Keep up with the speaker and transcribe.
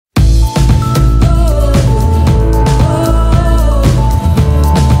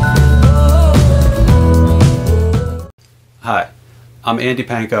I'm Andy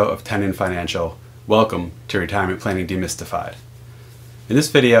Panko of Tenon Financial. Welcome to Retirement Planning Demystified. In this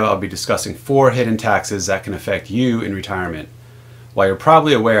video, I'll be discussing 4 hidden taxes that can affect you in retirement. While you're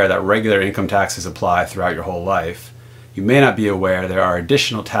probably aware that regular income taxes apply throughout your whole life, you may not be aware there are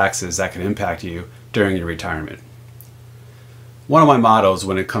additional taxes that can impact you during your retirement. One of my mottos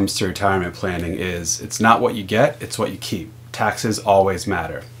when it comes to retirement planning is, it's not what you get, it's what you keep. Taxes always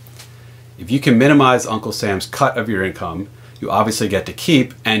matter. If you can minimize Uncle Sam's cut of your income, you obviously get to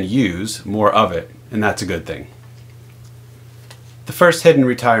keep and use more of it, and that's a good thing. The first hidden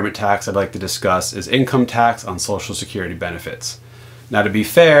retirement tax I'd like to discuss is income tax on Social Security benefits. Now, to be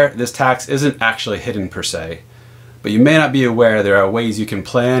fair, this tax isn't actually hidden per se, but you may not be aware there are ways you can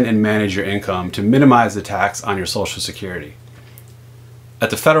plan and manage your income to minimize the tax on your Social Security.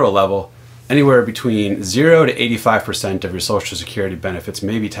 At the federal level, anywhere between 0 to 85% of your Social Security benefits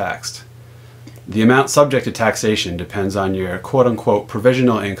may be taxed. The amount subject to taxation depends on your quote-unquote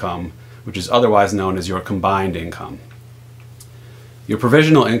provisional income, which is otherwise known as your combined income. Your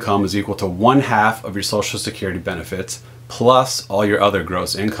provisional income is equal to 1/2 of your Social Security benefits plus all your other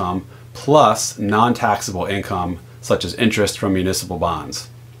gross income plus non-taxable income such as interest from municipal bonds.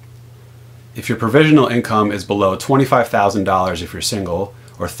 If your provisional income is below $25,000 if you're single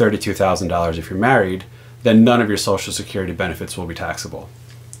or $32,000 if you're married, then none of your Social Security benefits will be taxable.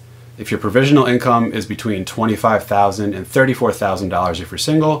 If your provisional income is between $25,000 and $34,000 if you're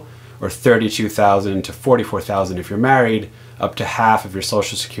single, or $32,000 to $44,000 if you're married, up to half of your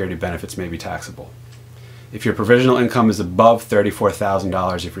Social Security benefits may be taxable. If your provisional income is above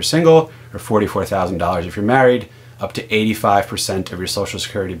 $34,000 if you're single, or $44,000 if you're married, up to 85% of your Social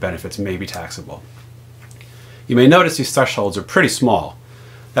Security benefits may be taxable. You may notice these thresholds are pretty small.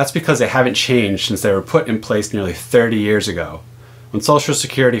 That's because they haven't changed since they were put in place nearly 30 years ago. When Social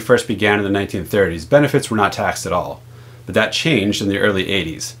Security first began in the 1930s, benefits were not taxed at all, but that changed in the early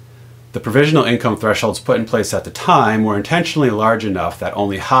 80s. The provisional income thresholds put in place at the time were intentionally large enough that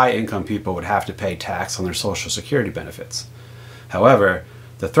only high-income people would have to pay tax on their Social Security benefits. However,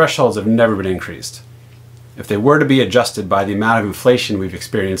 the thresholds have never been increased. If they were to be adjusted by the amount of inflation we've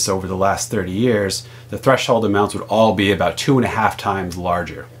experienced over the last 30 years, the threshold amounts would all be about 2.5 times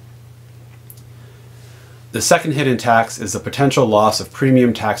larger. The second hidden tax is the potential loss of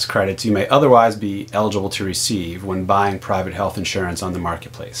premium tax credits you may otherwise be eligible to receive when buying private health insurance on the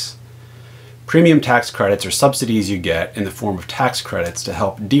marketplace. Premium tax credits are subsidies you get in the form of tax credits to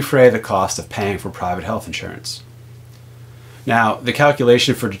help defray the cost of paying for private health insurance. Now, the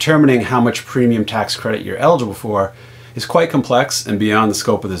calculation for determining how much premium tax credit you're eligible for is quite complex and beyond the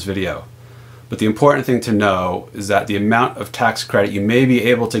scope of this video. But the important thing to know is that the amount of tax credit you may be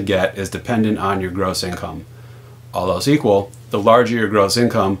able to get is dependent on your gross income. All else equal, the larger your gross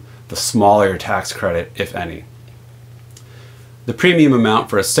income, the smaller your tax credit, if any. The premium amount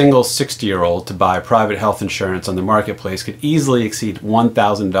for a single 60-year-old to buy private health insurance on the marketplace could easily exceed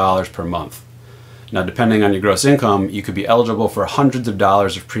 $1,000 per month. Now, depending on your gross income, you could be eligible for hundreds of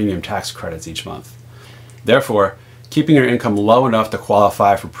dollars of premium tax credits each month. Therefore, keeping your income low enough to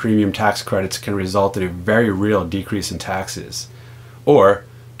qualify for premium tax credits can result in a very real decrease in taxes. Or,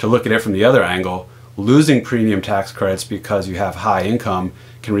 to look at it from the other angle, losing premium tax credits because you have high income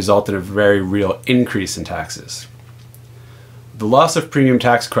can result in a very real increase in taxes. The loss of premium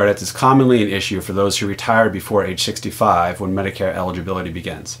tax credits is commonly an issue for those who retire before age 65 when Medicare eligibility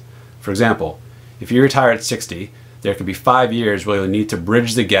begins. For example, if you retire at 60, there could be 5 years where you'll need to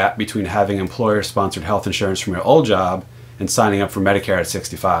bridge the gap between having employer-sponsored health insurance from your old job and signing up for Medicare at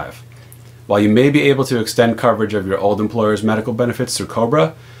 65. While you may be able to extend coverage of your old employer's medical benefits through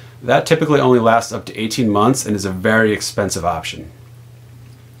COBRA, that typically only lasts up to 18 months and is a very expensive option.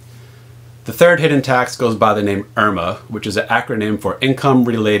 The third hidden tax goes by the name IRMAA, which is an acronym for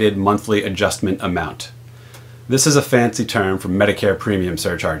Income-Related Monthly Adjustment Amount. This is a fancy term for Medicare premium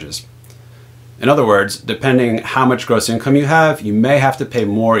surcharges. In other words, depending how much gross income you have, you may have to pay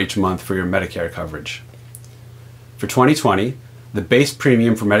more each month for your Medicare coverage. For 2020, the base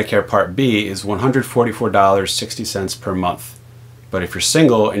premium for Medicare Part B is $144.60 per month. But if you're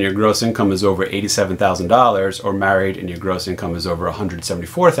single and your gross income is over $87,000 or married and your gross income is over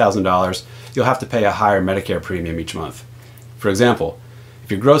 $174,000, you'll have to pay a higher Medicare premium each month. For example,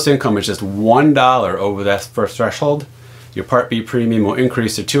 if your gross income is just $1 over that first threshold, your Part B premium will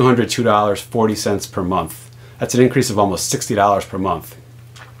increase to $202.40 per month. That's an increase of almost $60 per month.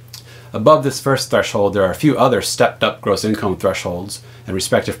 Above this first threshold, there are a few other stepped-up gross income thresholds and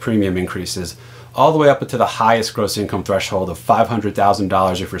respective premium increases, all the way up to the highest gross income threshold of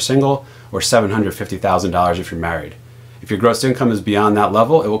 $500,000 if you're single or $750,000 if you're married. If your gross income is beyond that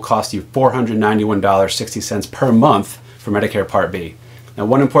level, it will cost you $491.60 per month for Medicare Part B. Now,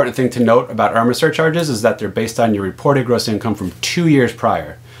 one important thing to note about IRMAA surcharges is that they're based on your reported gross income from 2 years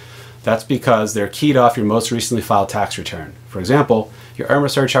prior. That's because they're keyed off your most recently filed tax return. For example, your IRMAA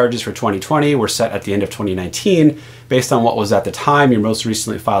surcharges for 2020 were set at the end of 2019 based on what was at the time your most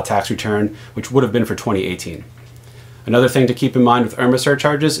recently filed tax return, which would have been for 2018. Another thing to keep in mind with IRMAA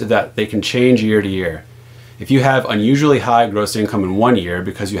surcharges is that they can change year to year. If you have unusually high gross income in one year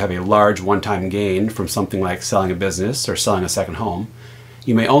because you have a large one-time gain from something like selling a business or selling a second home,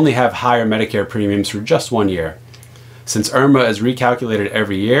 you may only have higher Medicare premiums for just 1 year. Since IRMAA is recalculated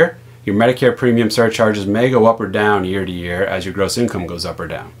every year, your Medicare premium surcharges may go up or down year to year as your gross income goes up or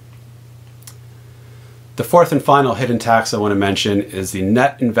down. The fourth and final hidden tax I want to mention is the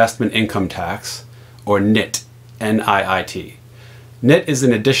net investment income tax, or NIIT, N-I-I-T. NIIT is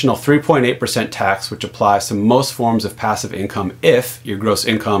an additional 3.8% tax which applies to most forms of passive income if your gross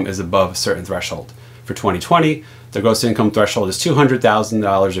income is above a certain threshold. For 2020, the gross income threshold is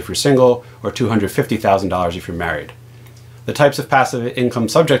 $200,000 if you're single or $250,000 if you're married. The types of passive income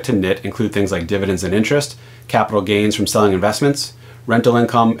subject to NIIT include things like dividends and interest, capital gains from selling investments, rental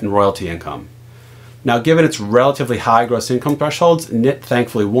income, and royalty income. Now, given its relatively high gross income thresholds, NIIT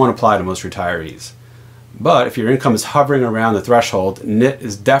thankfully won't apply to most retirees. But if your income is hovering around the threshold, NIIT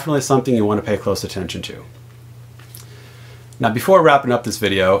is definitely something you want to pay close attention to. Now, before wrapping up this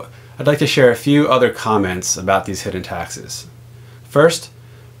video, I'd like to share a few other comments about these hidden taxes. First,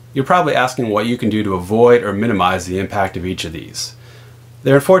 you're probably asking what you can do to avoid or minimize the impact of each of these.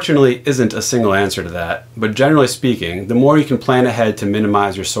 There unfortunately isn't a single answer to that, but generally speaking, the more you can plan ahead to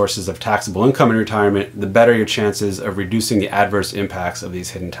minimize your sources of taxable income in retirement, the better your chances of reducing the adverse impacts of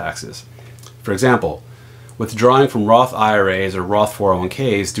these hidden taxes. For example, withdrawing from Roth IRAs or Roth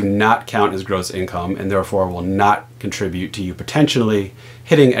 401ks do not count as gross income and therefore will not contribute to you potentially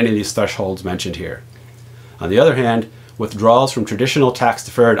hitting any of these thresholds mentioned here. On the other hand, withdrawals from traditional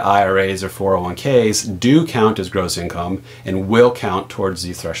tax-deferred IRAs or 401ks do count as gross income and will count towards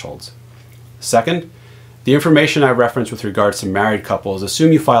these thresholds. Second, the information I referenced with regards to married couples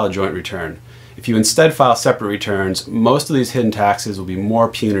assume you file a joint return. If you instead file separate returns, most of these hidden taxes will be more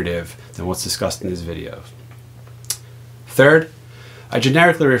punitive than what's discussed in these videos. Third, I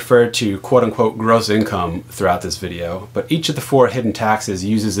generically referred to quote-unquote gross income throughout this video, but each of the 4 hidden taxes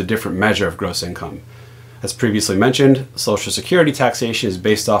uses a different measure of gross income. As previously mentioned, Social Security taxation is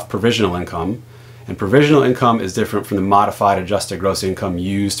based off provisional income, and provisional income is different from the modified adjusted gross income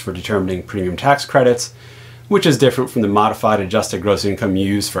used for determining premium tax credits, which is different from the modified adjusted gross income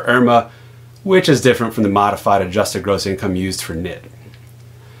used for IRMAA, which is different from the modified adjusted gross income used for NIIT.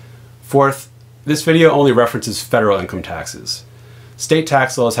 Fourth, this video only references federal income taxes. State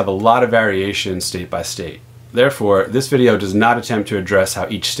tax laws have a lot of variation state by state. Therefore, this video does not attempt to address how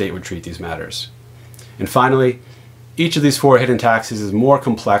each state would treat these matters. And finally, each of these 4 hidden taxes is more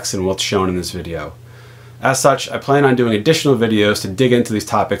complex than what's shown in this video. As such, I plan on doing additional videos to dig into these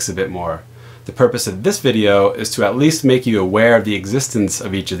topics a bit more. The purpose of this video is to at least make you aware of the existence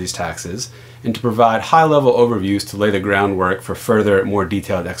of each of these taxes and to provide high-level overviews to lay the groundwork for further, more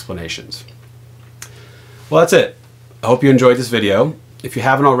detailed explanations. Well, that's it. I hope you enjoyed this video. If you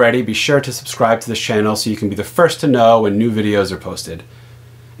haven't already, be sure to subscribe to this channel so you can be the first to know when new videos are posted.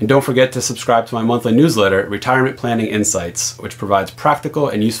 And don't forget to subscribe to my monthly newsletter, Retirement Planning Insights, which provides practical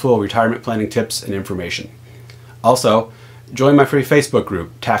and useful retirement planning tips and information. Also, join my free Facebook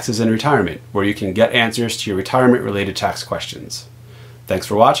group, Taxes in Retirement, where you can get answers to your retirement-related tax questions. Thanks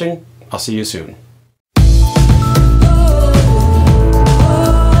for watching. I'll see you soon.